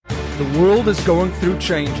The world is going through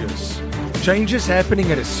changes. Changes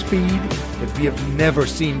happening at a speed that we have never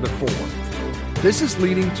seen before. This is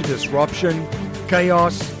leading to disruption,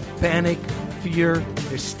 chaos, panic, fear,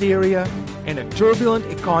 hysteria, and a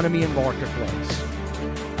turbulent economy and marketplace.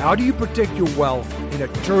 How do you protect your wealth in a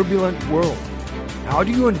turbulent world? How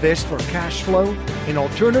do you invest for cash flow in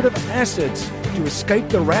alternative assets to escape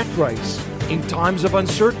the rat race in times of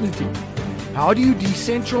uncertainty? How do you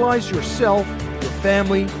decentralize yourself, your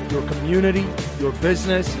family, your community, your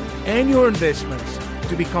business, and your investments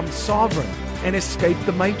to become sovereign and escape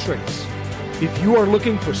the matrix? If you are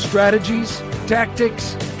looking for strategies,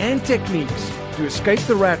 tactics, and techniques to escape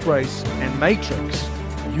the rat race and matrix,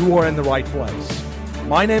 you are in the right place.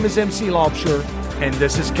 My name is MC Laubscher, and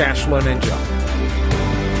this is Cashflow Ninja.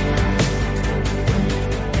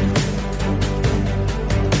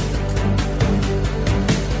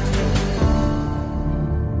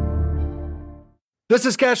 This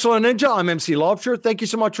is Cashflow Ninja. I'm MC Laubscher. Thank you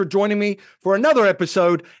so much for joining me for another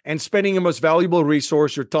episode and spending your most valuable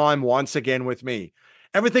resource, your time, once again with me.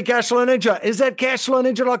 Everything Cashflow Ninja is at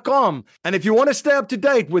cashflowninja.com. And if you want to stay up to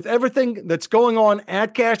date with everything that's going on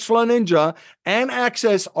at Cashflow Ninja and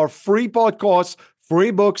access our free podcasts,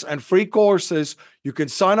 free books, and free courses, you can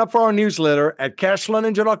sign up for our newsletter at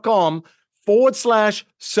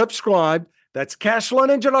cashflowninja.com/subscribe. That's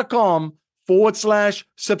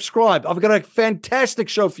cashflowninja.com/subscribe. I've got a fantastic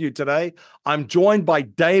show for you today. I'm joined by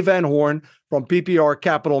Dave Van Horn from PPR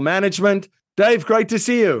Capital Management. Dave, great to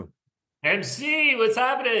see you. MC, what's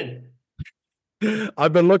happening?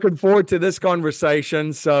 I've been looking forward to this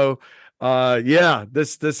conversation. So,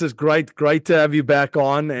 this is great. Great to have you back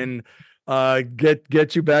on and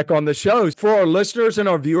get you back on the show. For our listeners and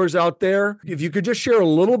our viewers out there, if you could just share a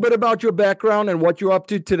little bit about your background and what you're up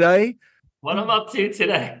to today. What I'm up to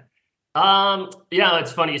today.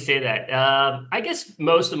 It's funny you say that. I guess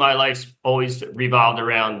most of my life's always revolved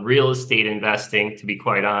around real estate investing, to be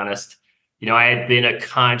quite honest. You know, I had been a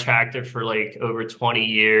contractor for like over 20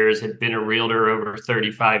 years, had been a realtor over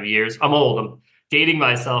 35 years. I'm old. I'm dating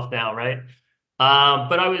myself now, right?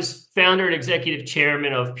 But I was founder and executive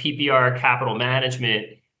chairman of PPR Capital Management.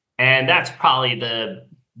 And that's probably the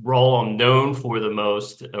role I'm known for the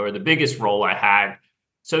most, or the biggest role I had.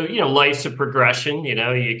 So, life's a progression. You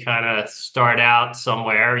kind of start out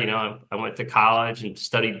somewhere. I went to college and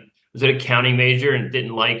was an accounting major and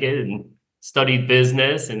didn't like it, and studied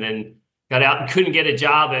business, and then got out and couldn't get a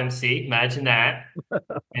job, MC. Imagine that.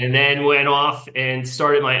 And then went off and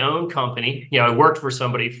started my own company. I worked for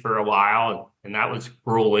somebody for a while, and that was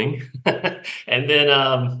grueling. And then,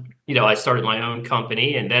 I started my own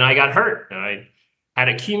company, and then I got hurt. And I had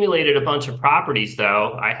accumulated a bunch of properties,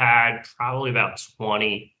 though. I had probably about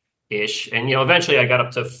 20-ish. And, eventually I got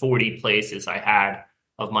up to 40 places I had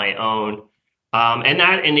of my own. And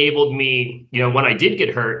that enabled me, when I did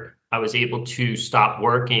get hurt, I was able to stop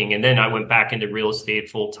working. And then I went back into real estate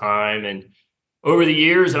full time. And over the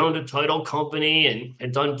years, owned a title company and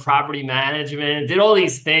had done property management, did all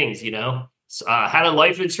these things, had a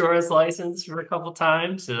life insurance license for a couple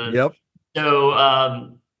times. Yep.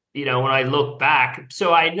 So, when I look back,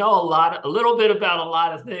 so I know a little bit about a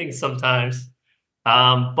lot of things sometimes.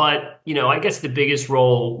 But, I guess the biggest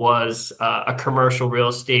role was a commercial real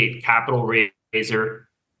estate capital raiser.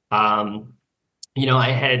 I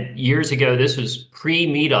had years ago, this was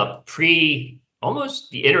pre-meetup, almost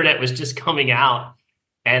the internet was just coming out.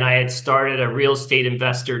 And I had started a real estate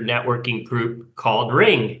investor networking group called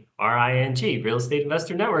RING, RING, Real Estate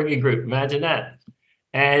Investor Networking Group. Imagine that.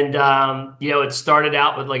 And, it started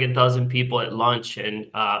out with like a dozen people at lunch, and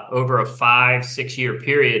over a 5-6 year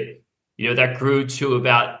period, that grew to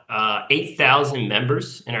about 8,000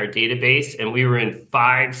 members in our database. And we were in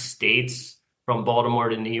 5 states from Baltimore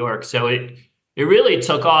to New York. So it really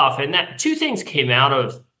took off. And that two things came out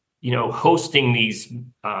of, hosting these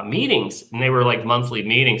meetings, and they were like monthly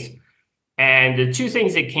meetings. And the two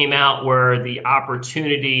things that came out were the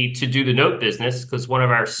opportunity to do the note business, because one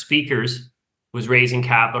of our speakers was raising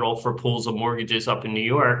capital for pools of mortgages up in New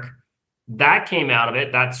York. That came out of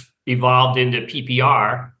it. That's evolved into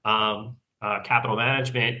PPR, Capital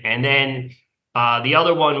Management. And then the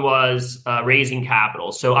other one was raising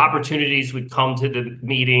capital. So opportunities would come to the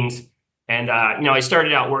meetings. And, I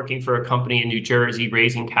started out working for a company in New Jersey,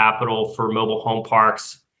 raising capital for mobile home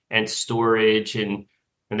parks and storage. And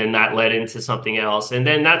then that led into something else. And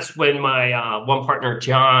then that's when my one partner,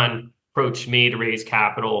 John, approached me to raise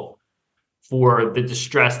capital for the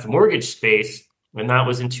distressed mortgage space. And that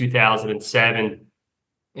was in 2007.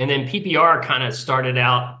 And then PPR kind of started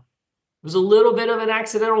out, it was a little bit of an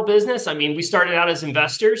accidental business. I mean, we started out as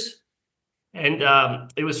investors. And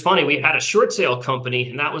it was funny. We had a short sale company,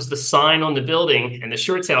 and that was the sign on the building. And the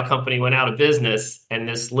short sale company went out of business. And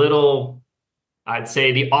this little, I'd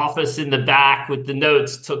say, the office in the back with the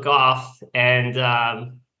notes took off. And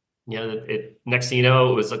next thing you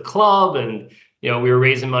know, it was a club, and we were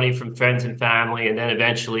raising money from friends and family, and then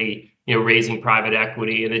eventually, raising private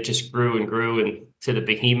equity, and it just grew and grew, and to the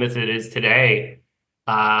behemoth it is today.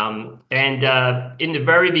 In the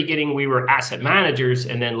very beginning, we were asset managers,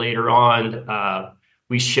 and then later on,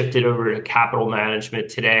 we shifted over to capital management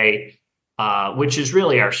today, which is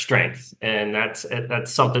really our strength, and that's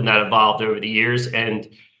something that evolved over the years. And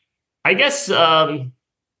I guess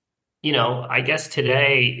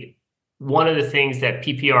today, one of the things that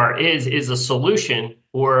PPR is a solution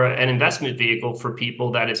or an investment vehicle for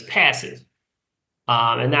people that is passive.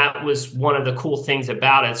 And that was one of the cool things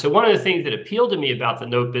about it. So one of the things that appealed to me about the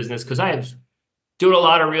note business, because I was doing a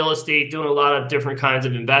lot of real estate, doing a lot of different kinds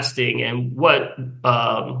of investing, and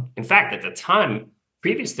in fact, at the time,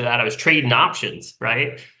 previous to that, I was trading options,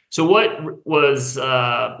 right? So what was,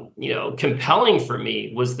 compelling for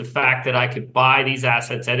me was the fact that I could buy these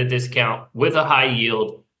assets at a discount with a high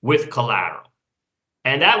yield with collateral.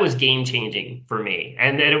 And that was game changing for me.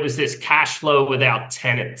 And then it was this cash flow without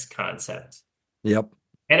tenants concept. Yep.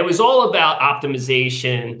 And it was all about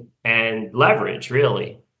optimization and leverage,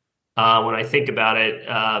 really. When I think about it,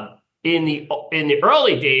 in the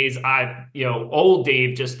early days, old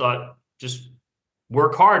Dave just thought, just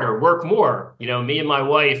work harder, work more. Me and my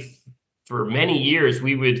wife, for many years,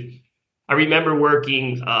 I remember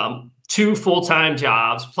working 2 full-time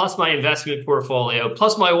jobs, plus my investment portfolio,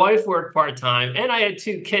 plus my wife worked part-time, and I had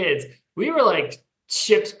 2 kids. We were like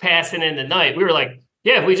ships passing in the night. We were like,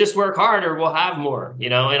 yeah, if we just work harder, we'll have more,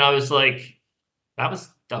 And I was like, that was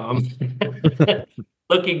dumb.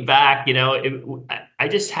 Looking back, I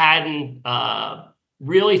just hadn't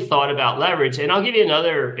really thought about leverage. And I'll give you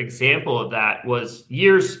another example of that. Was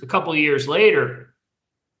a couple of years later,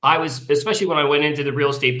 especially when I went into the real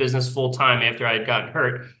estate business full time after I had gotten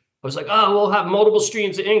hurt, I was like, oh, we'll have multiple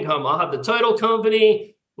streams of income. I'll have the title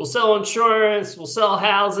company. We'll sell insurance, we'll sell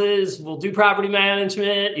houses, we'll do property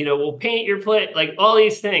management, we'll paint your place, like all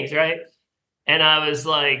these things, right? And I was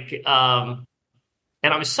like, and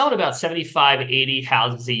I was selling about 75, 80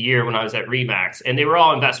 houses a year when I was at RE/MAX, and they were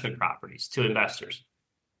all investment properties to investors.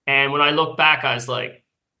 And when I look back, I was like,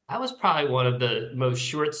 that was probably one of the most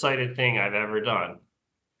short-sighted thing I've ever done,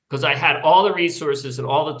 because I had all the resources and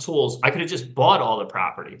all the tools. I could have just bought all the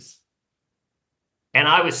properties. And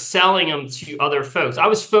I was selling them to other folks. I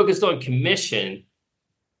was focused on commission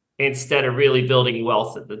instead of really building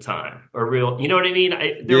wealth at the time, you know what I mean?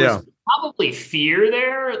 There was probably fear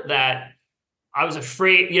there that I was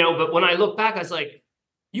afraid, but when I look back, I was like,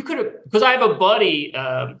 you could have, because I have a buddy,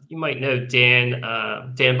 you might know Dan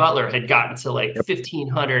Butler, had gotten to like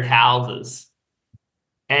 1,500 houses.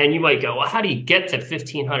 And you might go, well, how do you get to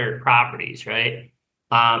 1,500 properties, right?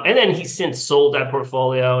 And then he's since sold that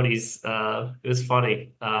portfolio, and it was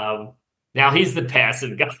funny. Now he's the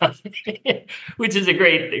passive guy, which is a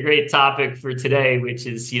great topic for today, which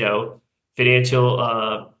is,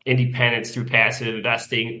 financial independence through passive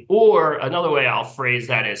investing, or another way I'll phrase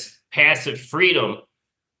that is passive freedom,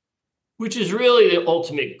 which is really the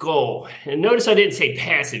ultimate goal. And notice I didn't say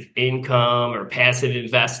passive income or passive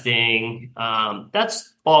investing.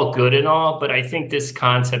 That's all good and all, but I think this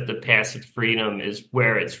concept of passive freedom is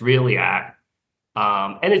where it's really at.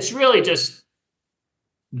 And it's really just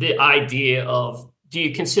the idea of, do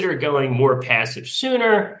you consider going more passive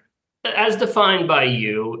sooner, as defined by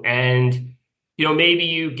you? And, maybe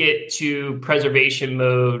you get to preservation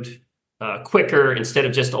mode quicker instead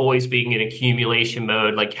of just always being in accumulation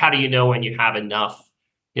mode. Like, how do you know when you have enough?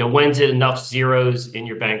 When's it enough zeros in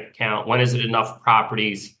your bank account? When is it enough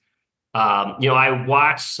properties? I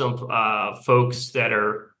watch some folks that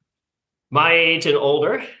are my age and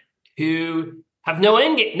older who have no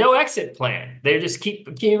exit plan. They just keep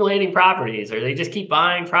accumulating properties, or they just keep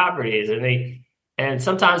buying properties, and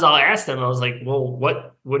sometimes I'll ask them, I was like, well,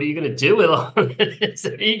 what are you going to do with all of this?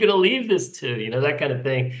 Are you going to leave this to, that kind of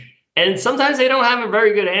thing? And sometimes they don't have a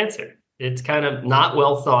very good answer. It's kind of not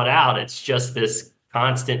well thought out. It's just this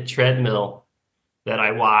constant treadmill that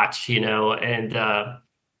I watch, and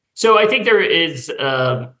so I think there is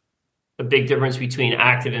a big difference between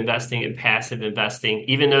active investing and passive investing,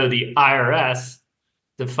 even though the IRS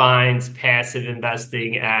defines passive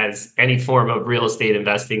investing as any form of real estate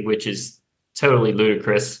investing, which is totally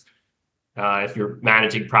ludicrous. If you're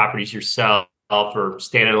managing properties yourself or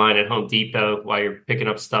standing in line at Home Depot while you're picking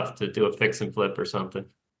up stuff to do a fix and flip or something.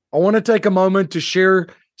 I want to take a moment to share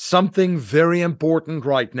something very important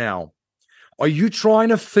right now. Are you trying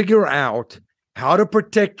to figure out how to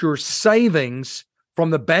protect your savings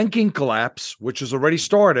from the banking collapse, which has already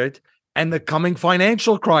started, and the coming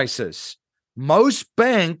financial crisis? Most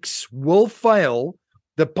banks will fail.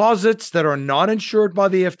 Deposits that are not insured by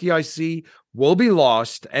the FDIC will be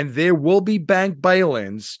lost, and there will be bank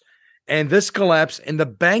bail-ins. And this collapse in the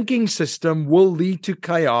banking system will lead to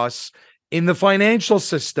chaos in the financial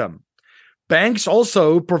system. Banks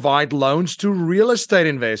also provide loans to real estate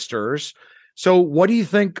investors. So, what do you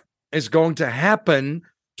think is going to happen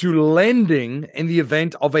to lending in the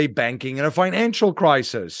event of a banking and a financial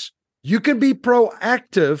crisis? You can be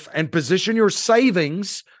proactive and position your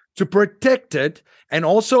savings to protect it and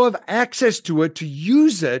also have access to it to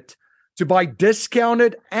use it to buy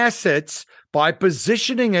discounted assets by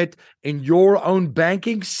positioning it in your own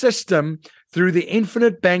banking system through the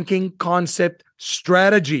infinite banking concept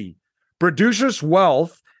strategy. Producers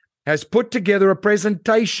Wealth has put together a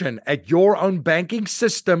presentation at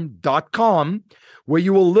yourownbankingsystem.com where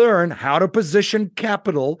you will learn how to position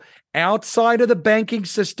capital outside of the banking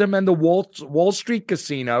system and the Wall Street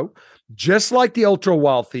casino, just like the ultra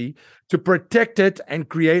wealthy, to protect it and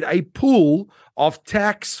create a pool of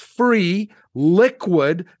tax-free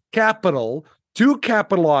liquid capital to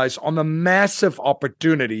capitalize on the massive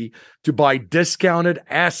opportunity to buy discounted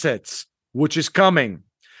assets, which is coming.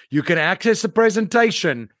 You can access the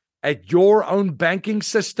presentation at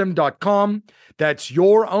yourownbankingsystem.com. That's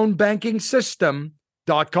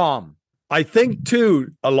yourownbankingsystem.com. I think,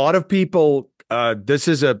 too, a lot of people, this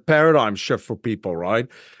is a paradigm shift for people, right?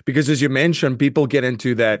 Because as you mentioned, people get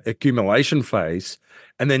into that accumulation phase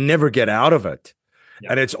and they never get out of it.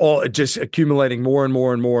 Yeah. And it's all just accumulating more and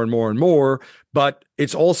more and more and more and more. But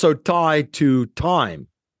it's also tied to time,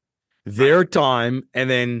 their time, and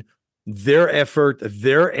then their effort,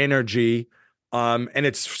 their energy. And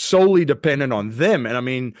it's solely dependent on them. And I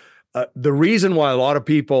mean, the reason why a lot of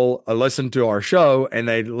people listen to our show and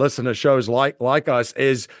they listen to shows like us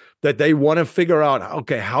is that they want to figure out,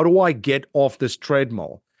 okay, how do I get off this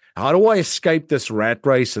treadmill? How do I escape this rat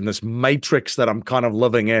race and this matrix that I'm kind of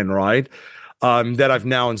living in, right? That I've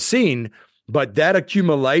now seen. But that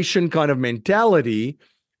accumulation kind of mentality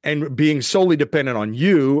and being solely dependent on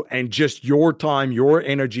you and just your time, your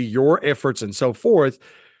energy, your efforts, and so forth,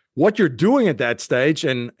 what you're doing at that stage,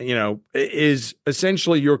 and is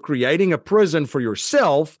essentially you're creating a prison for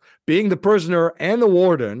yourself, being the prisoner and the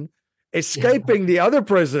warden, escaping the other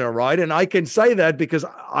prisoner, right? And I can say that because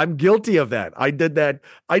I'm guilty of that. I did that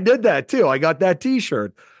too. I got that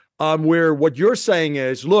T-shirt where what you're saying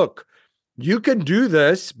is, look, you can do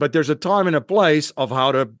this, but there's a time and a place of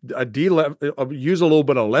how to use a little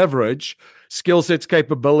bit of leverage, skill sets,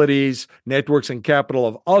 capabilities, networks, and capital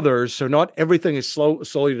of others. So not everything is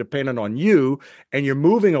solely dependent on you, and you're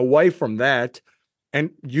moving away from that.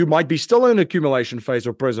 And you might be still in accumulation phase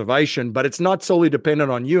or preservation, but it's not solely dependent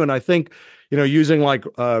on you. And I think, using like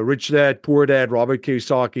Rich Dad, Poor Dad, Robert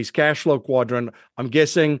Kiyosaki's cash flow quadrant, I'm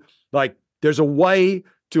guessing like there's a way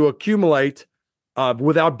to accumulate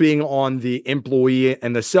without being on the employee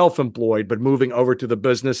and the self-employed, but moving over to the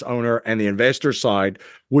business owner and the investor side,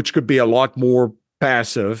 which could be a lot more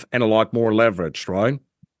passive and a lot more leveraged, right?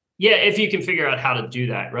 Yeah, if you can figure out how to do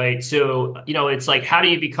that, right? So, it's like, how do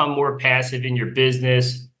you become more passive in your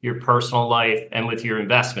business, your personal life, and with your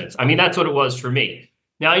investments? I mean, that's what it was for me.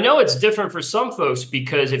 Now, I know it's different for some folks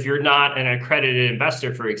because if you're not an accredited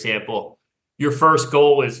investor, for example, your first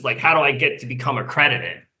goal is like, how do I get to become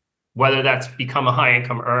accredited? Whether that's become a high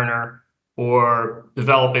income earner or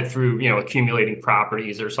develop it through, accumulating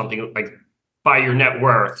properties or something like by your net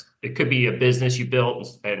worth. It could be a business you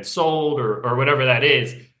built and sold or whatever that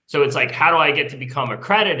is. So it's like, how do I get to become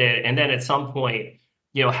accredited? And then at some point,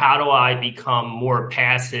 how do I become more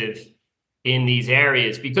passive in these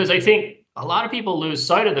areas? Because I think a lot of people lose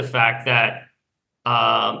sight of the fact that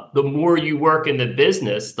the more you work in the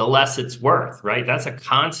business, the less it's worth, right? That's a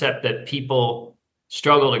concept that people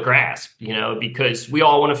struggle to grasp, because we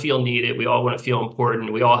all want to feel needed. We all want to feel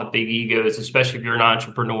important. We all have big egos, especially if you're an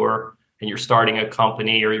entrepreneur and you're starting a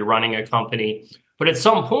company or you're running a company. But at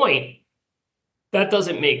some point, that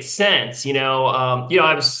doesn't make sense. I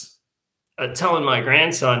was telling my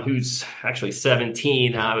grandson, who's actually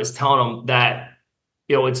 17, I was telling him that,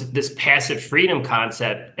 it's this passive freedom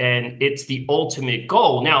concept and it's the ultimate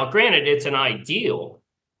goal. Now, granted, it's an ideal.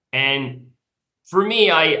 And for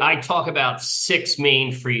me, I talk about 6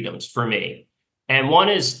 main freedoms for me. And one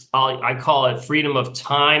is, I call it freedom of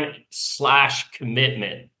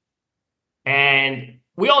time/commitment. And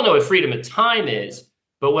we all know what freedom of time is.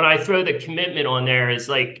 But when I throw the commitment on there, is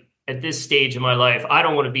like, at this stage of my life, I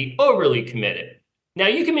don't want to be overly committed. Now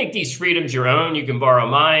you can make these freedoms your own. You can borrow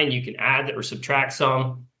mine. You can add or subtract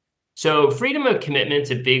some. So freedom of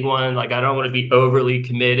commitment's a big one. Like I don't want to be overly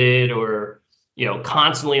committed or,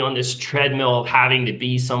 constantly on this treadmill of having to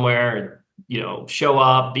be somewhere, show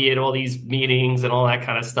up, be at all these meetings and all that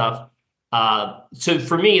kind of stuff. So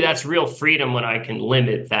for me, that's real freedom when I can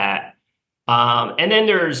limit that. And then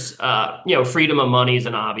there's, freedom of money is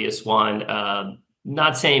an obvious one.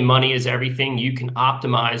 Not saying money is everything. You can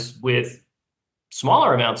optimize with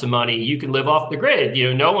smaller amounts of money. You can live off the grid.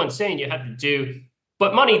 No one's saying you have to do,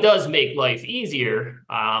 but money does make life easier.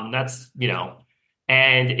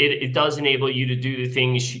 And it does enable you to do the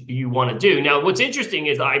things you want to do. Now, what's interesting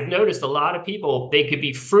is I've noticed a lot of people, they could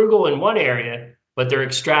be frugal in one area, but they're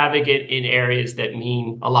extravagant in areas that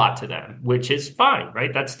mean a lot to them, which is fine,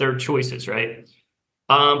 right? That's their choices, right?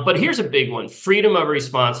 But here's a big one, freedom of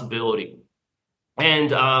responsibility.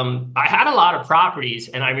 And I had a lot of properties,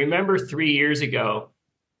 and I remember 3 years ago,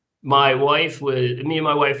 me and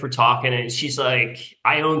my wife were talking, and she's like,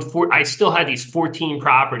 I still had these 14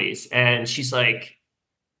 properties, and she's like,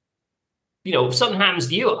 if something happens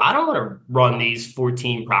to you, I don't want to run these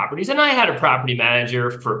 14 properties. And I had a property manager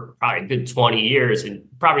for probably a good 20 years, and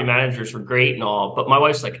property managers were great and all. But my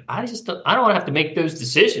wife's like, I don't want to have to make those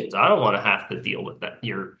decisions. I don't want to have to deal with that.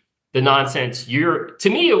 The nonsense. To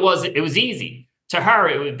me, it was easy. To her,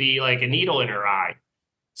 it would be like a needle in her eye.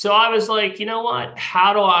 So I was like, you know what?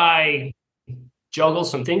 How do I juggle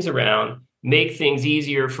some things around, make things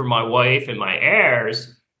easier for my wife and my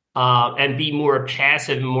heirs, and be more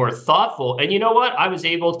passive and more thoughtful? And you know what? I was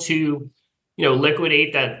able to,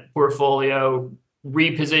 liquidate that portfolio,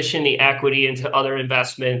 reposition the equity into other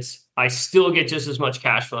investments. I still get just as much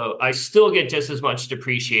cash flow. I still get just as much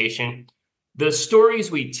depreciation. The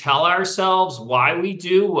stories we tell ourselves why we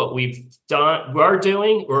do what we're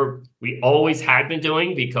doing, or we always had been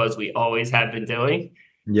doing because we always have been doing,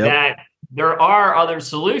 that there are other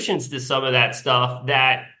solutions to some of that stuff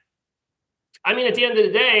that, at the end of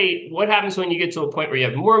the day, what happens when you get to a point where you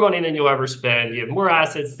have more money than you'll ever spend, you have more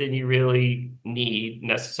assets than you really need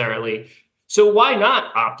necessarily. So why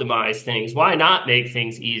not optimize things? Why not make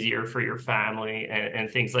things easier for your family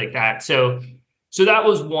and things like that? So that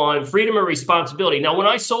was one, freedom of responsibility. Now, when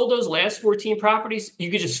I sold those last 14 properties,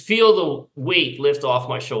 you could just feel the weight lift off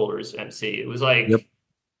my shoulders, MC. It was like,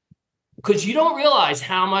 because you don't realize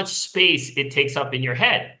how much space it takes up in your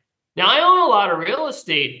head. Now, I own a lot of real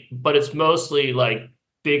estate, but it's mostly like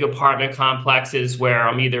big apartment complexes where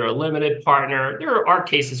I'm either a limited partner. There are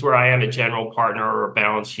cases where I am a general partner or a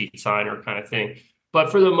balance sheet signer kind of thing.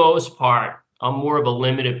 But for the most part, I'm more of a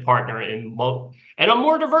limited partner and I'm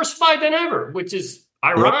more diversified than ever, which is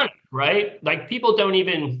ironic, right? Like people don't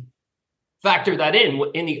even factor that in.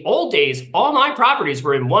 In the old days, all my properties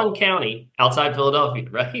were in one county outside Philadelphia,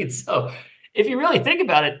 right? So if you really think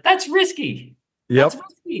about it, that's risky. That's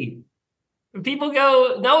risky. People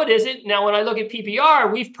go, no, it isn't. Now, when I look at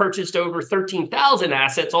PPR, we've purchased over 13,000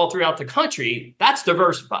 assets all throughout the country. That's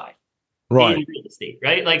diversified in real estate,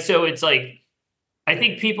 right? Like, so it's like, I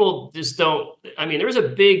think people just don't, there's a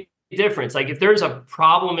big difference. Like if there's a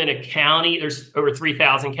problem in a county, there's over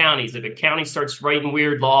 3,000 counties. If a county starts writing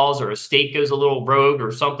weird laws or a state goes a little rogue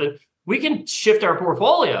or something, we can shift our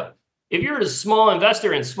portfolio. If you're a small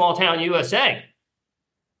investor in small town USA,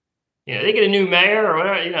 they get a new mayor or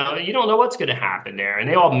whatever, you don't know what's going to happen there. And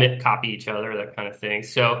they all copy each other, that kind of thing.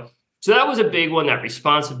 So that was a big one, that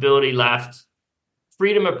responsibility left.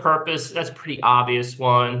 Freedom of purpose, that's a pretty obvious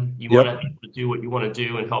one. You want to be able to do what you want to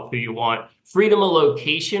do and help who you want. Freedom of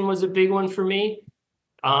location was a big one for me.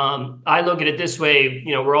 I look at it this way,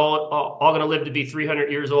 we're all going to live to be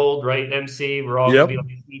 300 years old, right, MC? We're all going to be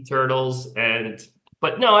like sea turtles.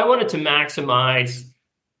 But no, I wanted to maximize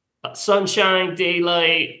sunshine,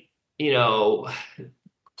 daylight,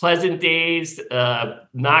 pleasant days,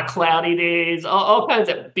 not cloudy days, all kinds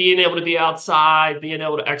of being able to be outside, being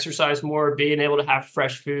able to exercise more, being able to have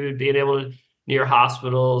fresh food, being able to near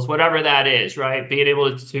hospitals, whatever that is, right? Being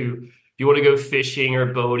able to, if you want to go fishing or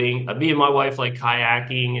boating, me and my wife like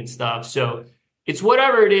kayaking and stuff. So it's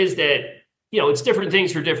whatever it is that, it's different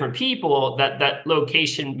things for different people that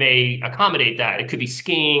location may accommodate that. It could be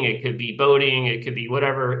skiing, it could be boating, it could be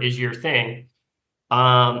whatever is your thing.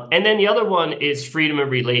 And then the other one is freedom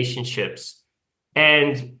of relationships.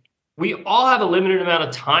 And we all have a limited amount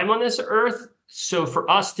of time on this earth. So for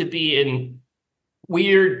us to be in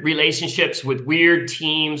weird relationships with weird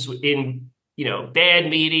teams, in, bad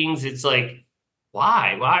meetings, it's like,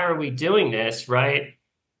 why? Why are we doing this, right?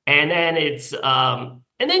 And then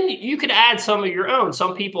and then you could add some of your own.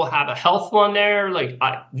 Some people have a health one there. Like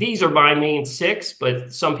these are my main 6,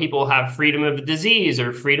 but some people have freedom of disease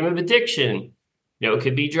or freedom of addiction. It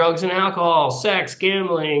could be drugs and alcohol, sex,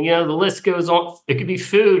 gambling, the list goes on. It could be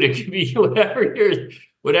food, it could be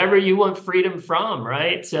whatever you want freedom from,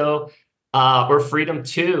 right? So, or freedom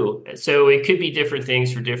to. So it could be different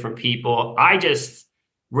things for different people. I just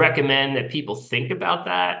recommend that people think about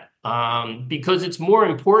that, because it's more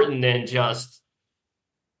important than just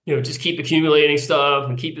keep accumulating stuff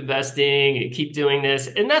and keep investing and keep doing this.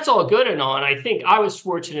 And that's all good and all. And I think I was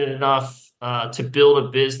fortunate enough to build a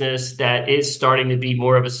business that is starting to be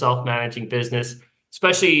more of a self-managing business,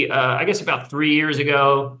 especially, I guess about 3 years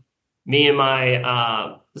ago, me and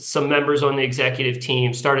my some members on the executive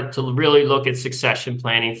team started to really look at succession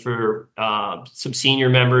planning for some senior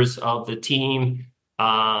members of the team,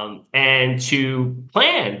 and to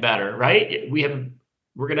plan better, right?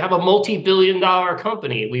 We're going to have a multi-billion-dollar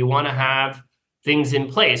company. We want to have things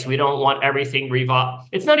in place. We don't want everything revolve.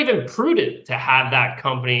 It's not even prudent to have that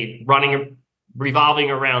company revolving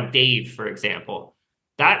around Dave, for example.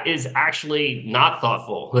 That is actually not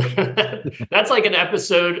thoughtful. That's like an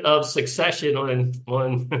episode of Succession on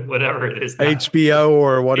whatever it is now. HBO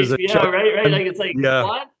or what is it? HBO, right? Like, it's like, yeah.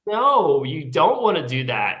 what? No, you don't want to do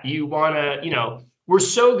that. You want to, we're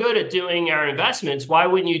so good at doing our investments. Why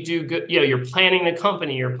wouldn't you do good? You're planning the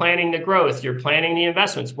company, you're planning the growth, you're planning the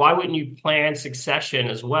investments. Why wouldn't you plan succession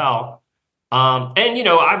as well? And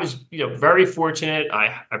I was very fortunate.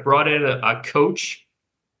 I brought in a coach,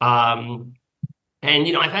 and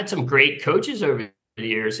I've had some great coaches over the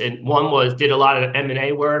years. And one did a lot of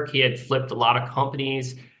M&A work. He had flipped a lot of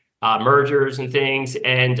companies, mergers and things,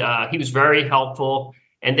 and he was very helpful.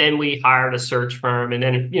 And then we hired a search firm. And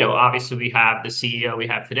then, obviously we have the CEO we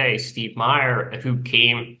have today, Steve Meyer, who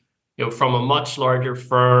came, from a much larger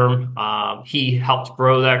firm. He helped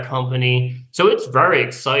grow that company. So it's very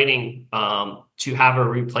exciting to have a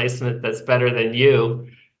replacement that's better than you,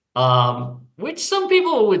 which some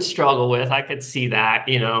people would struggle with. I could see that,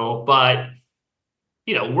 but,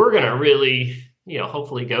 we're going to really,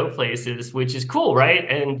 hopefully go places, which is cool, right?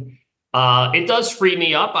 And it does free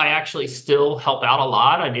me up. I actually still help out a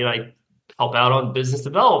lot. I mean, I help out on business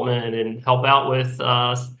development and help out with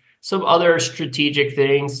some other strategic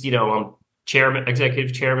things. I'm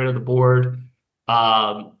executive chairman of the board.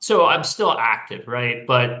 So I'm still active, right?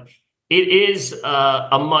 But it is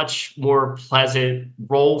a much more pleasant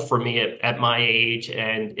role for me at my age,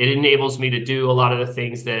 and it enables me to do a lot of the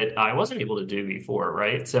things that I wasn't able to do before,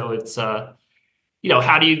 right? So it's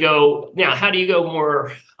how do you go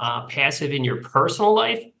more passive in your personal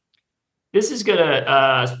life? This is going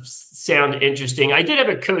to sound interesting. I did have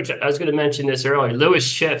a coach. I was going to mention this earlier, Lewis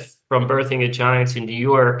Schiff from Birthing of Giants in New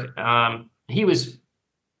York. He was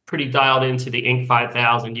pretty dialed into the Inc.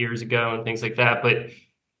 5000 years ago and things like that. But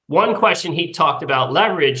one question he talked about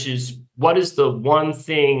leverage is, what is the one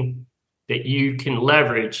thing that you can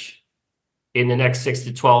leverage in the next 6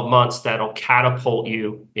 to 12 months that'll catapult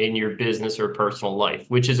you in your business or personal life,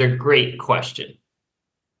 which is a great question.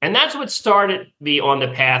 And that's what started me on the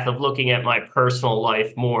path of looking at my personal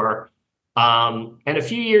life more. And a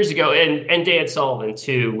few years ago, and Dan Sullivan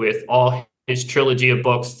too, with all his trilogy of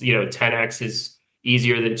books, 10X is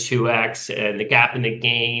easier than 2X, and The Gap and the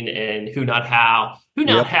Gain, and Who Not How. Who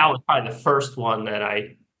Not How was probably the first one that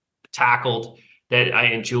I tackled that I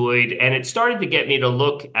enjoyed. And it started to get me to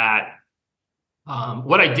look at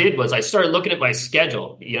what I did was I started looking at my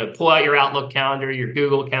schedule. Pull out your Outlook calendar, your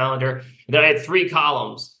Google calendar. And then I had 3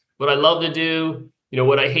 columns: what I love to do,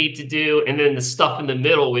 what I hate to do, and then the stuff in the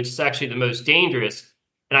middle, which is actually the most dangerous.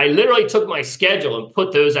 And I literally took my schedule and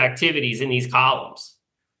put those activities in these columns.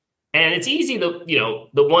 And it's easy the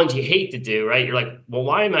ones you hate to do, right? You're like, well,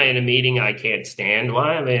 why am I in a meeting I can't stand?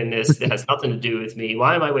 Why am I in this that has nothing to do with me?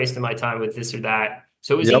 Why am I wasting my time with this or that?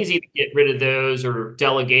 So it was easy to get rid of those, or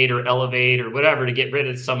delegate or elevate or whatever, to get rid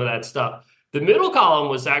of some of that stuff. The middle column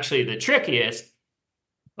was actually the trickiest.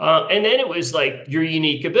 And then it was like your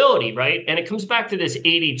unique ability, right? And it comes back to this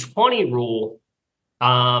 80-20 rule.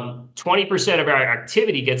 20% of our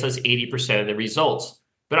activity gets us 80% of the results.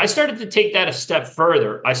 But I started to take that a step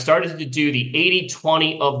further. I started to do the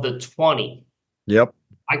 80-20 of the 20. Yep.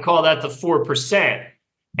 I call that the 4%.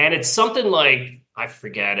 And it's something like, I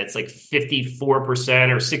forget, it's like 54%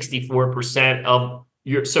 or 64% of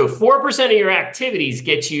so 4% of your activities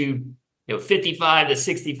get you, 55 to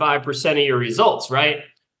 65% of your results, right?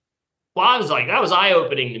 Well, I was like, that was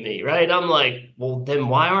eye-opening to me, right? I'm like, well, then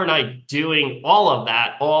why aren't I doing all of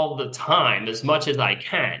that all the time as much as I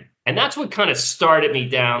can? And that's what kind of started me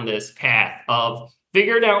down this path of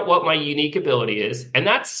figuring out what my unique ability is. And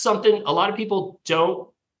that's something a lot of people don't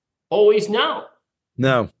always know.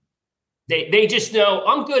 No. They just know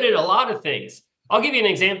I'm good at a lot of things. I'll give you an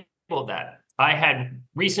example of that. I had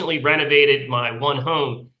recently renovated my one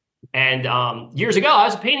home. And years ago, I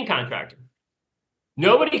was a painting contractor.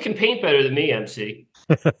 Nobody can paint better than me, MC.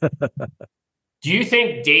 Do you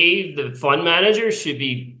think Dave, the fund manager, should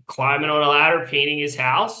be climbing on a ladder painting his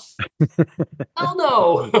house? Hell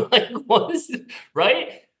no. Like, what is it?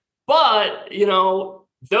 Right? But,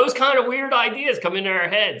 those kind of weird ideas come into our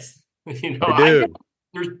heads.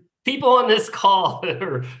 There's people on this call that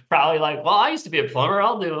are probably like, well, I used to be a plumber.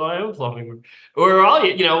 I'll do my own plumbing. Or,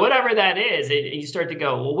 whatever that is. And you start to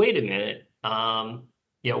go, well, wait a minute.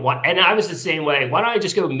 And I was the same way. Why don't I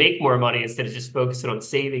just go make more money instead of just focusing on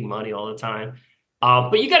saving money all the time?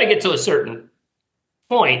 But you got to get to a certain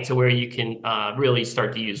point to where you can really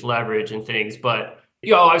start to use leverage and things. But,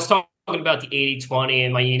 I was talking about the 80-20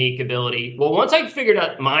 and my unique ability. Well, once I figured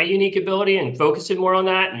out my unique ability and focusing more on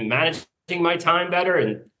that and managing my time better,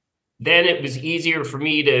 and then it was easier for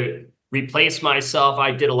me to replace myself.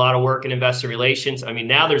 I did a lot of work in investor relations. I mean,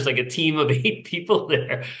 now there's like a team of 8 people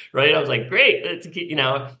there, right? I was like, great,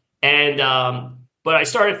 but I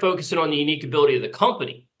started focusing on the unique ability of the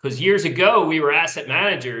company, because years ago we were asset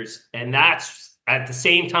managers, and that's at the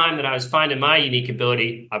same time that I was finding my unique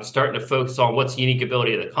ability, I was starting to focus on what's the unique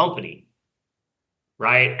ability of the company,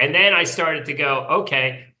 right? And then I started to go,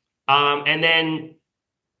 okay, and then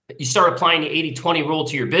you start applying the 80-20 rule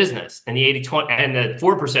to your business and the 80-20 and the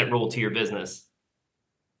 4% rule to your business.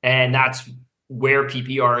 And that's where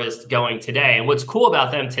PPR is going today. And what's cool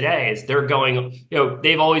about them today is they're going,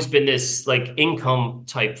 they've always been this like income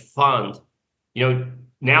type fund.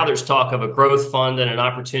 Now there's talk of a growth fund and an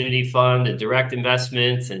opportunity fund and direct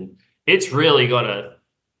investments. And it's really going to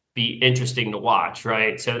be interesting to watch,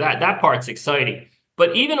 right? So that part's exciting.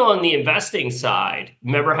 But even on the investing side,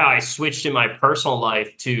 remember how I switched in my personal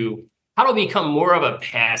life to how to become more of a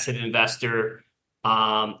passive investor.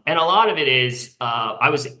 And a lot of it is I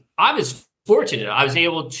was fortunate. I was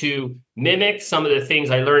able to mimic some of the things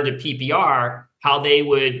I learned at PPR, how they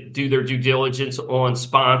would do their due diligence on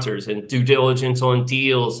sponsors and due diligence on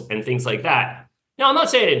deals and things like that. Now, I'm not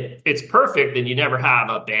saying it's perfect and you never have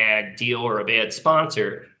a bad deal or a bad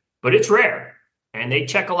sponsor, but it's rare. And they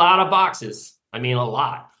check a lot of boxes. I mean, a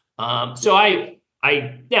lot. So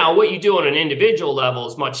now what you do on an individual level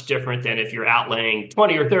is much different than if you're outlaying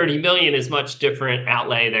 20 or 30 million is much different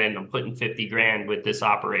outlay than I'm putting 50 grand with this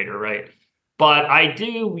operator, right? But I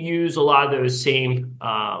do use a lot of those same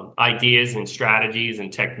ideas and strategies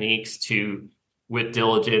and techniques with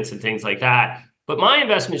diligence and things like that. But my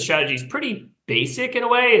investment strategy is pretty basic in a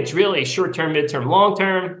way. It's really short-term, mid-term,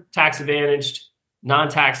 long-term, tax advantaged,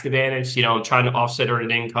 non-tax advantaged. I'm trying to offset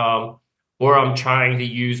earned income, or I'm trying to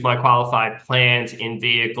use my qualified plans in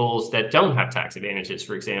vehicles that don't have tax advantages,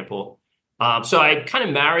 for example. So I kind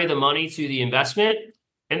of marry the money to the investment.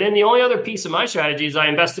 And then the only other piece of my strategy is I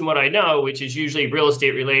invest in what I know, which is usually real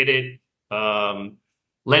estate related,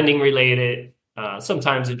 lending related,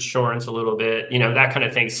 sometimes insurance a little bit, that kind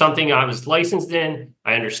of thing. Something I was licensed in,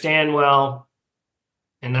 I understand well.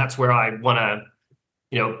 And that's where I want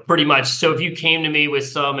to, pretty much. So if you came to me with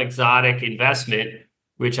some exotic investment,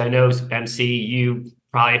 which I know, MC, you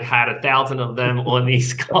probably had 1,000 of them on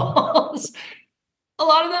these calls. A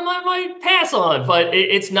lot of them I might pass on, but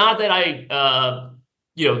it's not that I,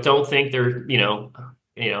 don't think they're,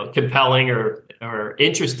 compelling or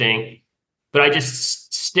interesting, but I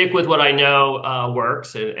just stick with what I know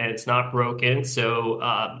works and it's not broken. So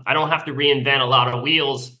I don't have to reinvent a lot of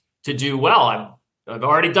wheels to do well. I've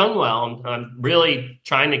already done well. I'm really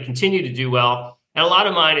trying to continue to do well. And a lot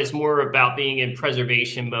of mine is more about being in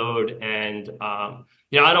preservation mode. And, I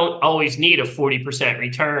don't always need a 40%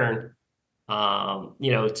 return,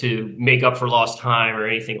 to make up for lost time or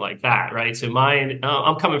anything like that. Right. So mine,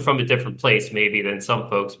 I'm coming from a different place maybe than some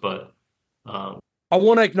folks, but. I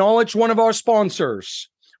want to acknowledge one of our sponsors.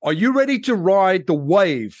 Are you ready to ride the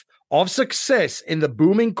wave of success in the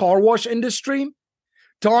booming car wash industry?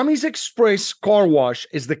 Tommy's Express Car Wash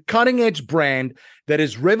is the cutting-edge brand that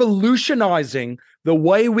is revolutionizing the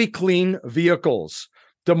way we clean vehicles.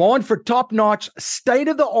 Demand for top-notch,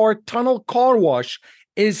 state-of-the-art tunnel car wash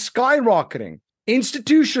is skyrocketing.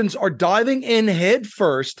 Institutions are diving in head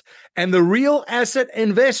first, and the real asset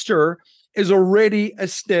investor is already a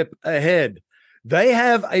step ahead. They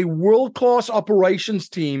have a world-class operations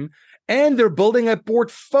team, and they're building a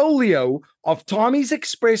portfolio of Tommy's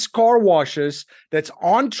Express car washes that's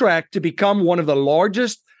on track to become one of the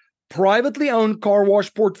largest privately owned car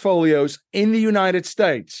wash portfolios in the United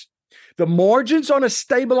States. The margins on a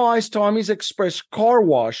stabilized Tommy's Express car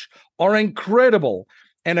wash are incredible,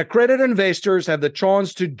 and accredited investors have the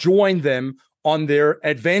chance to join them on their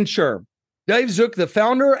adventure. Dave Zook, the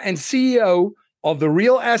founder and CEO of The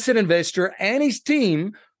Real Asset Investor and his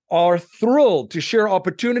team are thrilled to share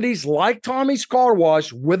opportunities like Tommy's Car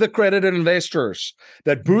Wash with accredited investors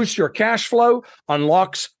that boost your cash flow,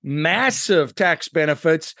 unlocks massive tax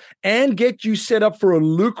benefits, and get you set up for a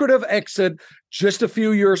lucrative exit just a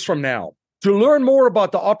few years from now. To learn more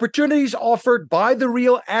about the opportunities offered by The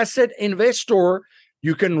Real Asset Investor,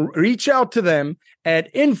 you can reach out to them at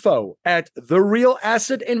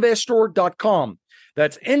info@therealassetinvestor.com.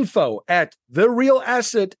 That's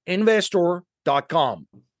info@therealassetinvestor.com.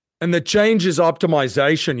 And the change is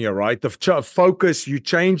optimization here, right? The focus, you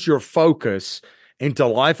change your focus into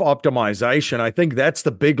life optimization. I think that's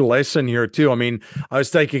the big lesson here too. I mean, I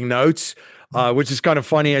was taking notes, which is kind of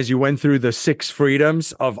funny as you went through the 6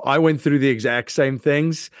 freedoms I went through the exact same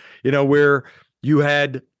things, where you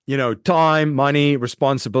had, time, money,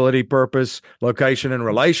 responsibility, purpose, location, and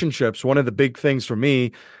relationships. One of the big things for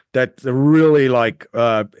me that really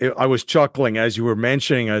I was chuckling as you were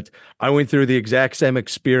mentioning it. I went through the exact same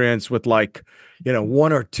experience with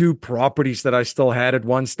 1 or 2 properties that I still had at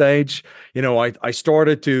one stage. I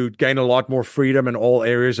started to gain a lot more freedom in all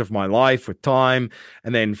areas of my life with time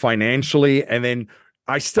and then financially. And then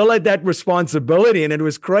I still had that responsibility. And it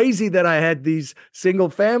was crazy that I had these single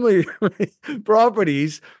family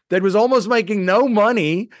properties that was almost making no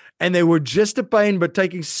money. And they were just a pain, but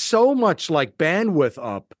taking so much bandwidth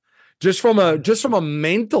up. Just from a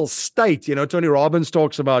mental state, Tony Robbins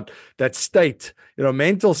talks about that state,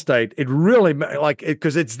 mental state. It really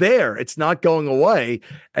because it's there, it's not going away.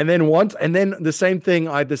 And then the same thing,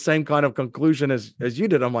 I had the same kind of conclusion as you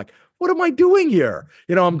did. I'm like, what am I doing here?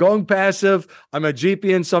 I'm going passive. I'm a GP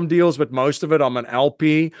in some deals, but most of it I'm an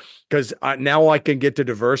LP because now I can get to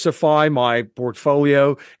diversify my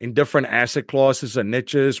portfolio in different asset classes and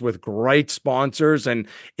niches with great sponsors. And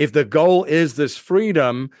if the goal is this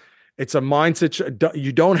freedom, it's a mindset.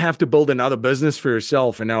 You don't have to build another business for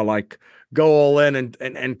yourself and now go all in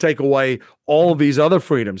and take away all of these other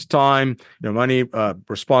freedoms, time, money,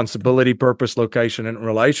 responsibility, purpose, location, and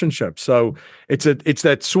relationships. So it's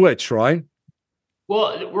that switch, right?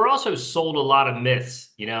 Well, we're also sold a lot of myths,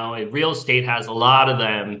 real estate has a lot of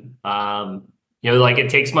them. It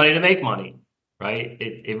takes money to make money, right?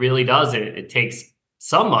 It really does. It takes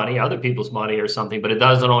some money, other people's money or something, but it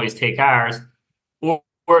doesn't always take ours.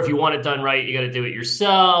 Or if you want it done right, you got to do it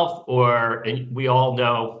yourself. And we all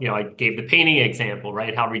know, I gave the painting example,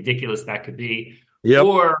 right? How ridiculous that could be. Yep.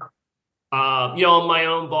 Or, I'm my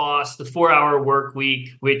own boss, the 4-hour work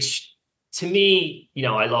week, which to me,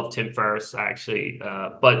 I love Tim Ferriss actually.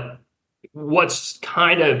 But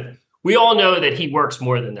we all know that he works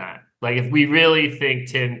more than that. If we really think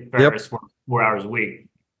Tim Ferriss works 4 hours a week,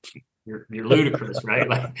 you're ludicrous, right?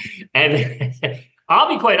 And I'll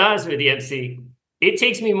be quite honest with you, MC. It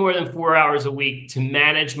takes me more than 4 hours a week to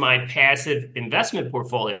manage my passive investment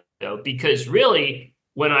portfolio because really,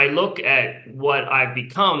 when I look at what I've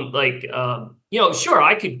become, sure,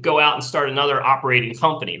 I could go out and start another operating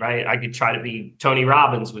company, right? I could try to be Tony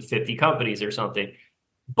Robbins with 50 companies or something.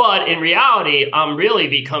 But in reality, I'm really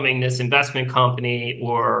becoming this investment company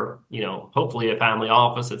or, hopefully a family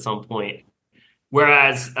office at some point.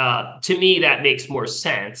 Whereas to me, that makes more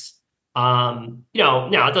sense. Now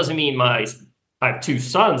it doesn't mean I have 2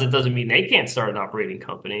 sons. It doesn't mean they can't start an operating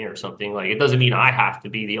company or something. It doesn't mean I have to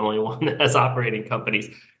be the only one that has operating companies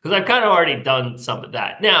because I've kind of already done some of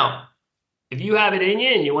that. Now, if you have it in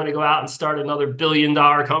you and you want to go out and start another $1 billion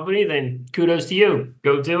company, then kudos to you.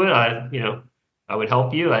 Go do it. I would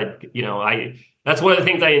help you. That's one of the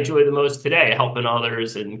things I enjoy the most today, helping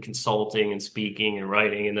others and consulting and speaking and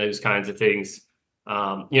writing and those kinds of things.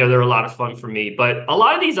 They're a lot of fun for me, but a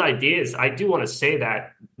lot of these ideas, I do want to say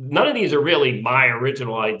that none of these are really my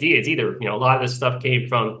original ideas either. A lot of this stuff came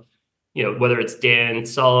from, whether it's Dan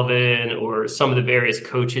Sullivan or some of the various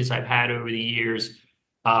coaches I've had over the years.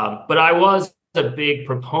 But I was a big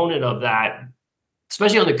proponent of that,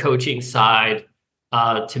 especially on the coaching side.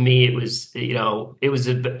 To me, it was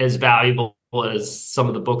as valuable as some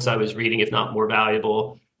of the books I was reading, if not more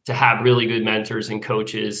valuable, to have really good mentors and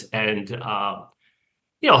coaches. And,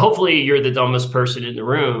 hopefully you're the dumbest person in the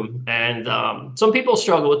room. And some people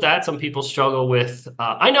struggle with that. Some people struggle with,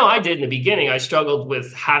 I know I did in the beginning, I struggled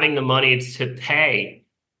with having the money to pay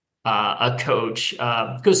a coach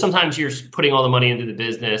because sometimes you're putting all the money into the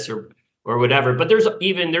business or whatever. But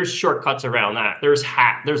there's shortcuts around that.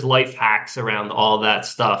 There's life hacks around all that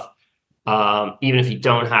stuff. Even if you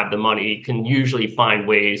don't have the money, you can usually find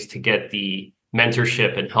ways to get the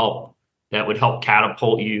mentorship and help that would help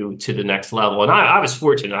catapult you to the next level. And I was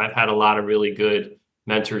fortunate. I've had a lot of really good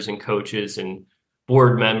mentors and coaches and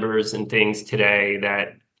board members and things today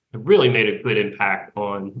that really made a good impact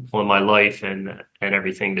on my life and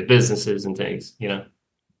everything, the businesses and things, you know.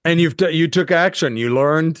 And you took action. You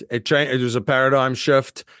learned it. Changed. It was a paradigm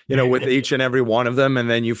shift, with each and every one of them, and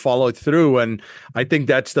then you followed through. And I think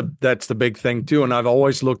that's the big thing too. And I've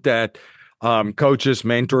always looked at coaches,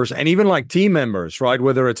 mentors, and even like team members, right?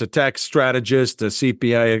 Whether it's a tax strategist, a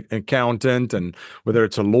CPA accountant, and whether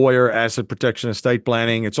it's a lawyer, asset protection, estate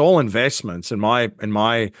planning, it's all investments in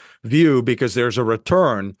my view, because there's a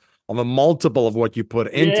return of a multiple of what you put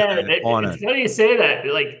into Yeah, it on it's it. funny you say that.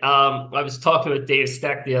 Like, I was talking with Dave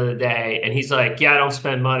Steck the other day, and he's like, "Yeah, I don't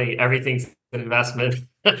spend money. Everything's an investment."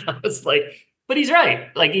 I was like, "But he's right.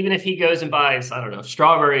 Like, even if he goes and buys, I don't know,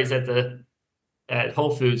 strawberries at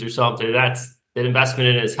Whole Foods or something, that's an investment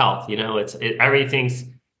in his health. You know, everything's.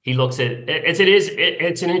 He looks at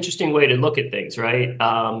it's an interesting way to look at things, right?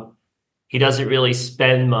 He doesn't really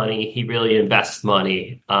spend money; he really invests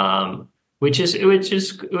money. Which is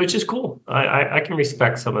cool. I can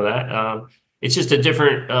respect some of that. It's just a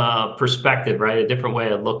different perspective, right? A different way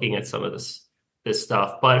of looking at some of this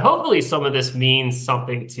stuff. But hopefully, some of this means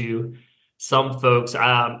something to some folks.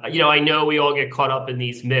 I know we all get caught up in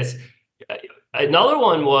these myths. Another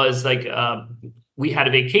one was like we had a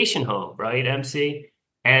vacation home, right, MC?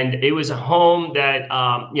 And it was a home that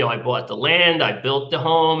I bought the land, I built the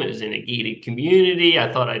home. It was in a gated community.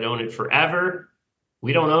 I thought I'd own it forever.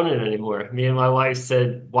 We don't own it anymore. Me and my wife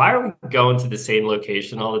said, why are we going to the same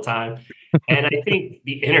location all the time? And I think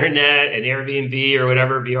the internet and Airbnb or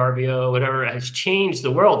whatever, VRBO, whatever, has changed the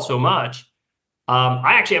world so much.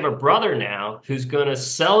 I actually have a brother now who's going to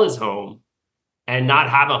sell his home and not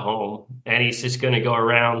have a home. And he's just going to go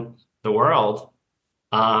around the world.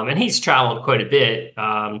 And he's traveled quite a bit.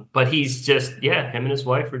 But he's just, him and his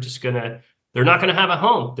wife are just they're not going to have a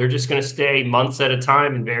home. They're just going to stay months at a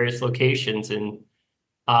time in various locations. And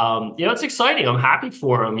it's exciting. I'm happy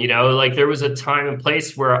for them. Like there was a time and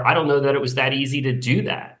place where I don't know that it was that easy to do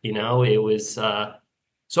that. It was, so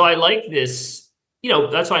I like this,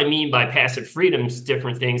 that's what I mean by passive freedoms,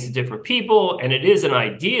 different things to different people. And it is an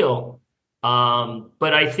ideal.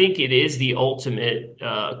 But I think it is the ultimate,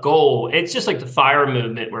 goal. It's just like the FIRE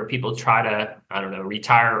movement where people try to, I don't know,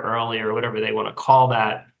 retire early or whatever they want to call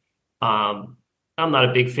that. I'm not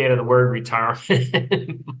a big fan of the word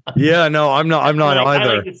retirement. Yeah, no, I'm not. I'm not I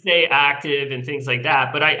either. like to stay active and things like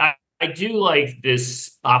that. But I do like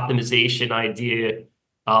this optimization idea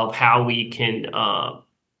of how we can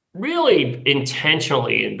really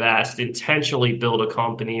intentionally invest, intentionally build a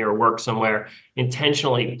company or work somewhere,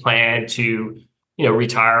 intentionally plan to,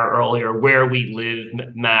 retire earlier, where we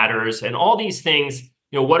live matters, and all these things.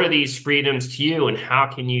 What are these freedoms to you, and how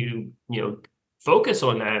can you, focus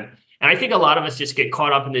on them? And I think a lot of us just get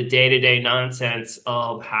caught up in the day-to-day nonsense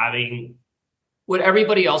of having what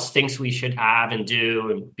everybody else thinks we should have and do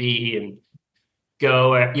and be and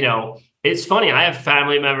go. It's funny. I have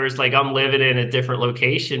family members, like I'm living in a different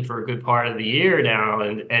location for a good part of the year now.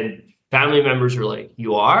 And family members are like,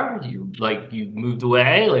 you are? You moved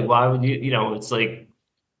away? Like, why would you, it's like,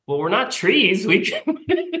 well, we're not trees. We can,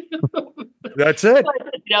 That's it.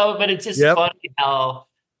 but it's just Yep. funny how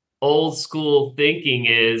old school thinking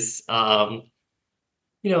is, go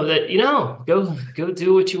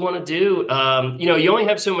do what you want to do. You only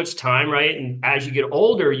have so much time, right? And as you get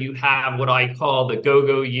older, you have what I call the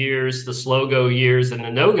go-go years, the slow-go years, and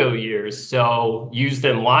the no-go years. So use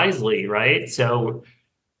them wisely, right? So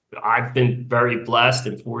I've been very blessed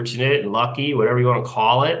and fortunate and lucky, whatever you want to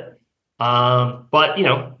call it. But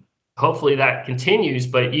hopefully that continues,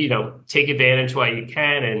 but take advantage while you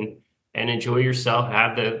can and enjoy yourself,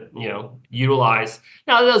 have the, utilize.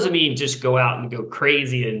 Now, that doesn't mean just go out and go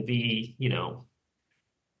crazy and be,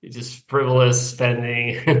 just frivolous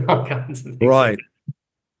spending and all kinds of things. Right.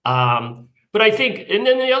 But I think, and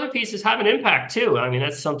then the other piece is have an impact too. I mean,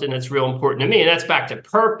 that's something that's real important to me, and that's back to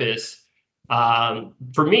purpose.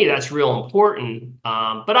 For me, that's real important.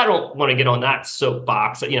 But I don't want to get on that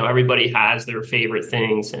soapbox. Everybody has their favorite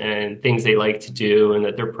things and things they like to do and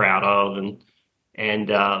that they're proud of.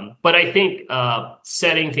 But I think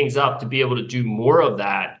setting things up to be able to do more of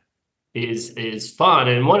that is fun.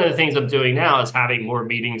 And one of the things I'm doing now is having more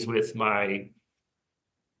meetings with my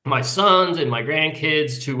sons and my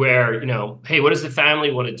grandkids to where, hey, what does the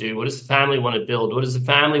family want to do? What does the family want to build? What does the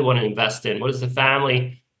family want to invest in? What does the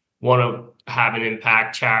family want to have an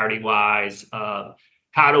impact charity wise?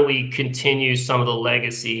 How do we continue some of the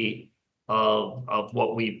legacy of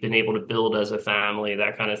what we've been able to build as a family,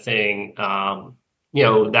 that kind of thing?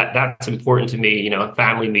 That's important to me.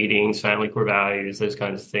 Family meetings, family core values, those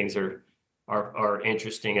kinds of things are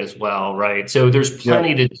interesting as well, right? So there's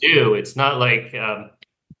plenty to do. It's not like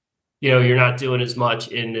you're not doing as much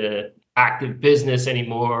in the active business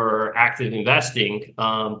anymore or active investing.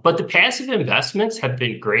 But the passive investments have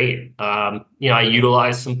been great. I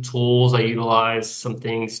utilize some tools, I utilize some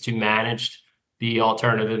things to manage the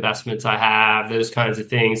alternative investments I have, those kinds of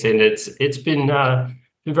things. And it's been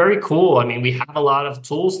very cool. I mean, we have a lot of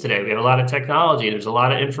tools today. We have a lot of technology. There's a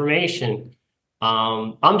lot of information.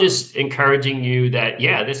 I'm just encouraging you that,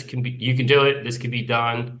 yeah, you can do it. This can be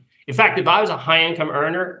done. In fact, if I was a high income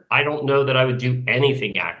earner, I don't know that I would do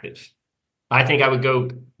anything active. I think I would go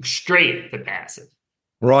straight to passive.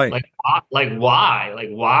 Right. Why? Like,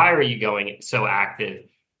 why are you going so active?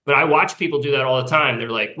 But I watch people do that all the time. They're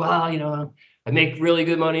like, well, I make really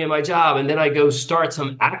good money in my job, and then I go start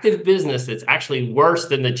some active business that's actually worse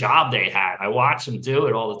than the job they had. I watch them do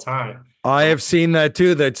it all the time. I have seen that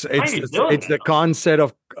too. It's the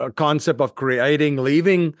concept of creating,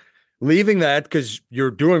 leaving that because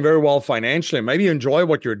you're doing very well financially. Maybe you enjoy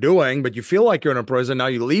what you're doing, but you feel like you're in a prison. Now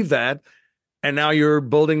you leave that, and now you're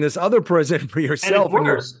building this other prison for yourself. And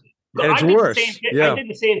it's worse. And it's worse. I did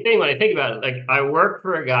the same thing when I think about it. Like, I worked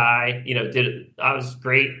for a guy, I was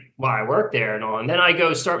great while I worked there and all. And then I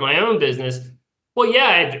go start my own business. Well,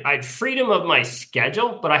 yeah, I had freedom of my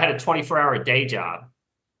schedule, but I had a 24-hour day job.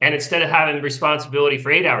 And instead of having responsibility for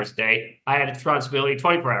 8 hours a day, I had a responsibility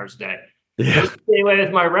 24 hours a day. Yeah. It's the same way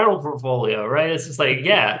with my rental portfolio, right? It's just like,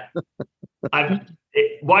 yeah.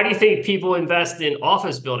 Why do you think people invest in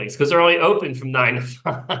office buildings? Because they're only open from 9 to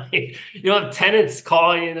 5. You don't have tenants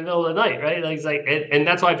calling you in the middle of the night, right? Like, it's like, and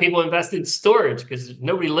that's why people invest in storage, because there's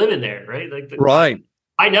nobody living there, right? Right.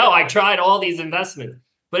 I know, I tried all these investments,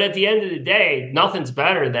 but at the end of the day, nothing's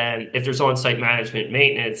better than if there's on-site management,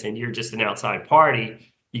 maintenance, and you're just an outside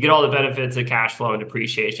party. You get all the benefits of cash flow and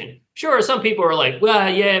depreciation. Sure, some people are like, well,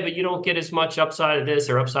 yeah, but you don't get as much upside of this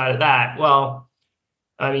or upside of that. Well,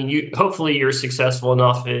 I mean, hopefully you're successful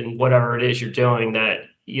enough in whatever it is you're doing that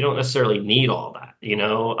you don't necessarily need all that,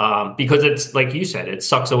 because it's like you said, it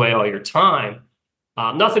sucks away all your time.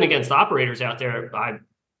 Nothing against operators out there. I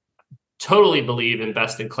totally believe in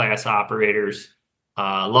best-in-class operators.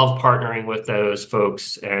 Love partnering with those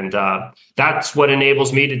folks. And that's what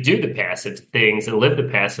enables me to do the passive things and live the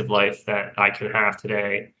passive life that I can have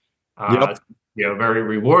today. Yep. Very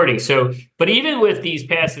rewarding. So, but even with these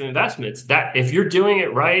passive investments, that if you're doing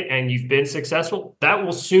it right and you've been successful, that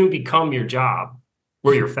will soon become your job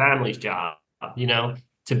or your family's job,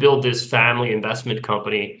 to build this family investment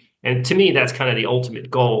company. And to me, that's kind of the ultimate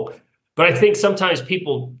goal. But I think sometimes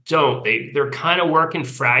people don't. They're kind of working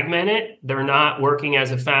fragmented. They're not working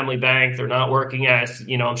as a family bank. They're not working as,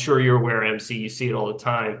 I'm sure you're aware, MC, you see it all the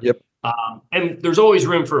time. Yep. And there's always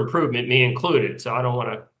room for improvement, me included. So I don't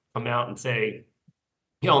want to come out and say,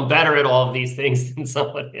 I'm better at all of these things than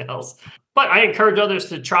somebody else. But I encourage others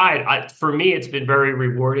to try it. For me, it's been very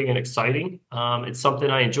rewarding and exciting. It's something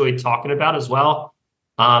I enjoyed talking about as well.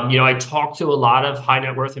 I talk to a lot of high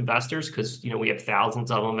net worth investors because, we have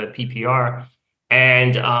thousands of them at PPR.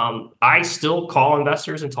 And I still call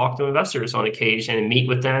investors and talk to investors on occasion and meet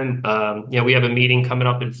with them. We have a meeting coming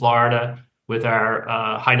up in Florida with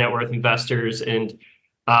our high net worth investors. And,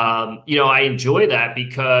 I enjoy that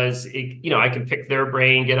because, I can pick their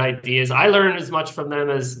brain, get ideas. I learn as much from them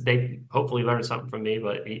as they hopefully learn something from me,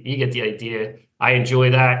 but you get the idea. I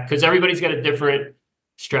enjoy that because everybody's got a different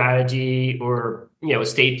strategy or,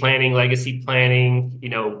 estate planning, legacy planning,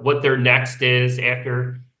 what their next is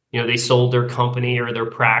after, they sold their company or their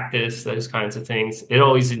practice, those kinds of things. It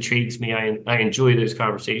always intrigues me. I enjoy those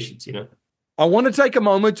conversations, I want to take a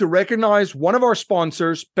moment to recognize one of our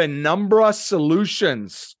sponsors, Penumbra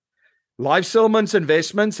Solutions. Life Settlements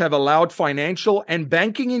Investments have allowed financial and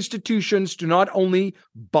banking institutions to not only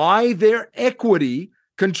buy their equity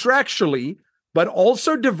contractually, but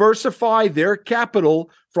also diversify their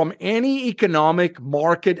capital from any economic,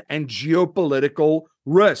 market, and geopolitical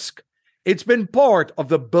risk. It's been part of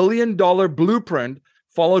the billion-dollar blueprint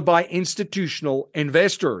followed by institutional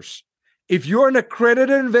investors. If you're an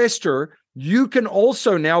accredited investor, you can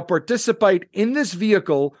also now participate in this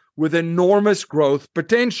vehicle with enormous growth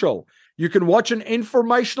potential. You can watch an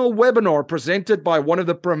informational webinar presented by one of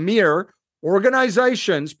the premier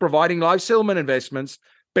organizations providing life settlement investments,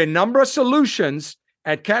 Penumbra Solutions,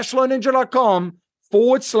 at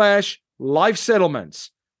cashflowninja.com/life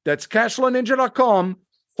settlements. That's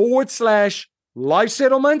cashflowninja.com/life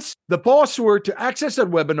settlements. The password to access that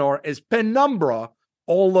webinar is Penumbra,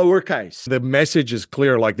 all lowercase. The message is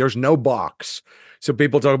clear, like there's no box. So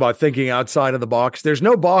people talk about thinking outside of the box. There's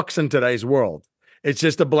no box in today's world. It's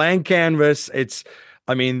just a blank canvas.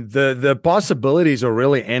 The possibilities are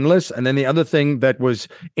really endless. And then the other thing that was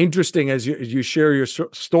interesting as you share your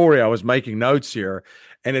story, I was making notes here,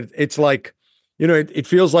 And it's like, it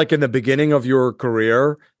feels like in the beginning of your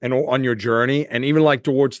career and on your journey, and even like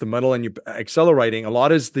towards the middle and you're accelerating, a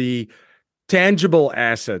lot is the tangible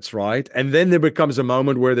assets, right? And then there becomes a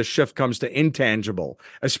moment where the shift comes to intangible,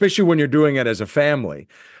 especially when you're doing it as a family.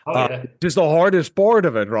 Oh yeah. Just the hardest part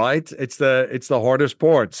of it, right? It's the hardest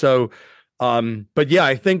part. So, but yeah,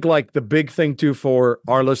 I think like the big thing too for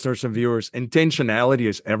our listeners and viewers, intentionality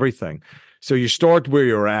is everything. So you start where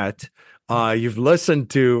you're at. You've listened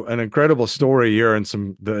to an incredible story here and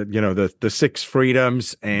the 6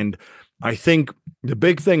 freedoms. And I think the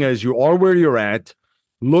big thing is you are where you're at.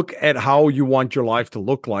 Look at how you want your life to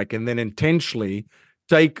look like, and then intentionally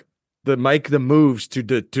make the moves to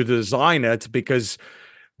design it, because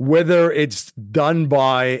whether it's done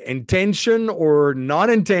by intention or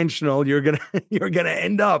not intentional, you're gonna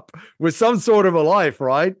end up with some sort of a life,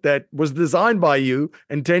 right? That was designed by you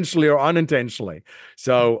intentionally or unintentionally.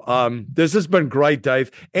 So this has been great,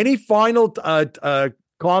 Dave. Any final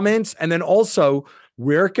comments? And then also,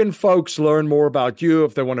 where can folks learn more about you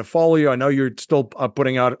if they want to follow you? I know you're still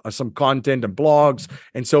putting out some content and blogs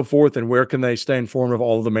and so forth. And where can they stay informed of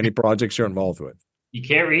all of the many projects you're involved with? You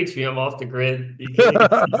can't reach me. I'm off the grid.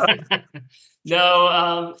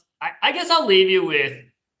 No, I guess I'll leave you with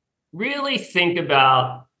really think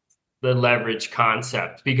about the leverage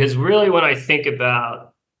concept, because really when I think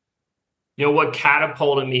about, what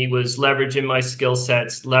catapulted me was leveraging my skill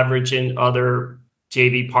sets, leveraging other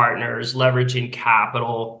JV partners, leveraging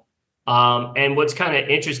capital. And what's kind of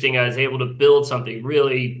interesting, I was able to build something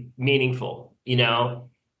really meaningful, and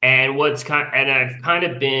I've kind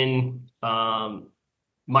of been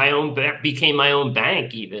became my own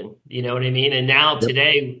bank even, you know what I mean? And now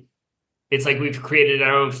today it's like we've created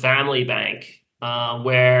our own family bank,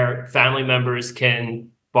 where family members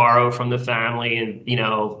can borrow from the family and,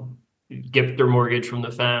 get their mortgage from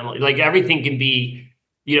the family. Like everything can be,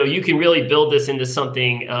 you can really build this into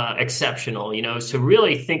something exceptional, so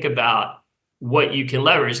really think about what you can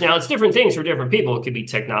leverage. Now, it's different things for different people. It could be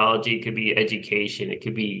technology, it could be education, it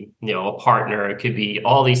could be, a partner, it could be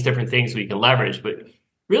all these different things we can leverage, but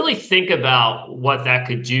really think about what that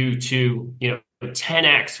could do to,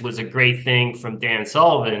 10X was a great thing from Dan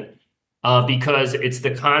Sullivan, because it's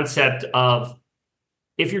the concept of,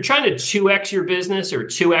 if you're trying to 2X your business or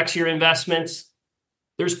 2X your investments,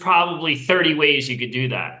 there's probably 30 ways you could do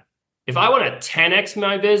that. If I want to 10X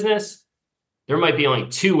my business, there might be only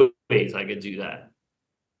 2 ways I could do that.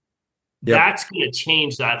 Yep. That's going to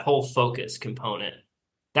change that whole focus component.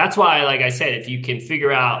 That's why, like I said, if you can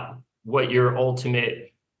figure out what your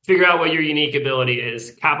unique ability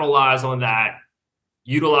is, capitalize on that,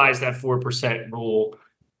 utilize that 4% rule,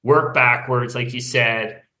 work backwards, like you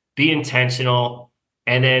said, be intentional,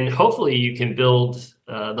 and then hopefully you can build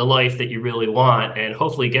the life that you really want, and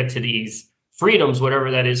hopefully get to these freedoms, whatever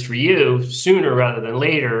that is for you, sooner rather than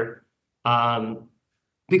later,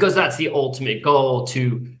 because that's the ultimate goal,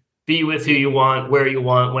 to be with who you want, where you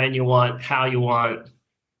want, when you want, how you want.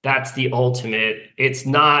 That's the ultimate. It's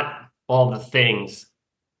not all the things.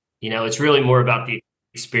 It's really more about the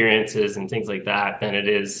experiences and things like that than it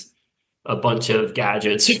is a bunch of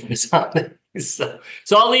gadgets or something. So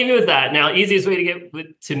I'll leave you with that. Now, easiest way to get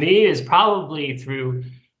to me is probably through,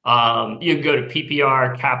 you can go to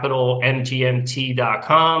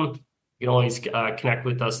pprcapitalmgmt.com. You can always connect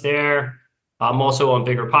with us there. I'm also on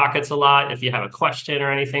BiggerPockets a lot if you have a question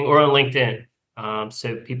or anything, or on LinkedIn.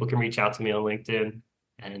 So people can reach out to me on LinkedIn.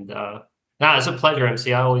 And it's a pleasure,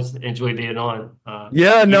 MC. I always enjoy being on.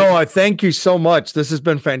 I thank you so much. This has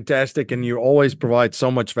been fantastic, and you always provide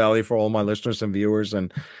so much value for all my listeners and viewers,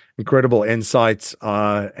 and incredible insights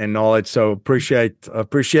and knowledge. So appreciate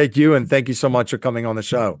you, and thank you so much for coming on the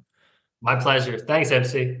show. My pleasure. Thanks,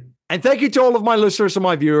 MC. And thank you to all of my listeners and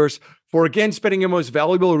my viewers for again spending your most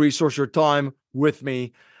valuable resource, your time, with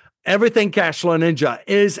me. Everything Cashflow Ninja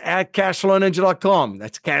is at cashflowninja.com.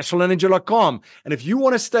 That's cashflowninja.com. And if you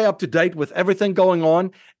want to stay up to date with everything going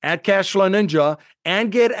on at Cashflow Ninja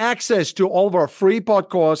and get access to all of our free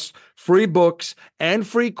podcasts, free books, and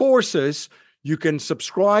free courses, you can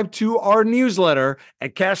subscribe to our newsletter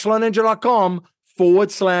at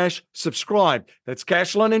cashflowninja.com/subscribe. That's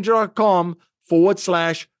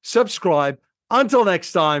cashflowninja.com/subscribe. Until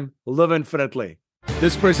next time, live infinitely.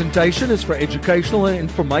 This presentation is for educational and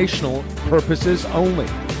informational purposes only.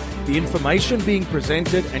 The information being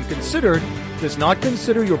presented and considered does not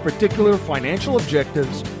consider your particular financial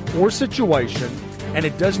objectives or situation, and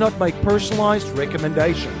it does not make personalized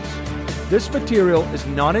recommendations. This material is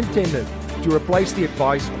not intended to replace the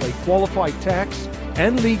advice of a qualified tax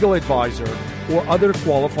and legal advisor or other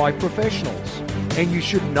qualified professionals, and you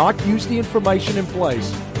should not use the information in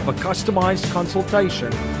place of a customized consultation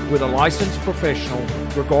with a licensed professional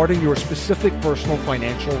regarding your specific personal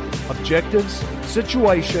financial objectives,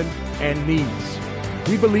 situation, and needs.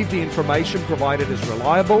 We believe the information provided is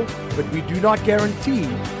reliable, but we do not guarantee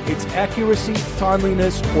its accuracy,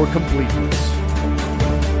 timeliness, or completeness.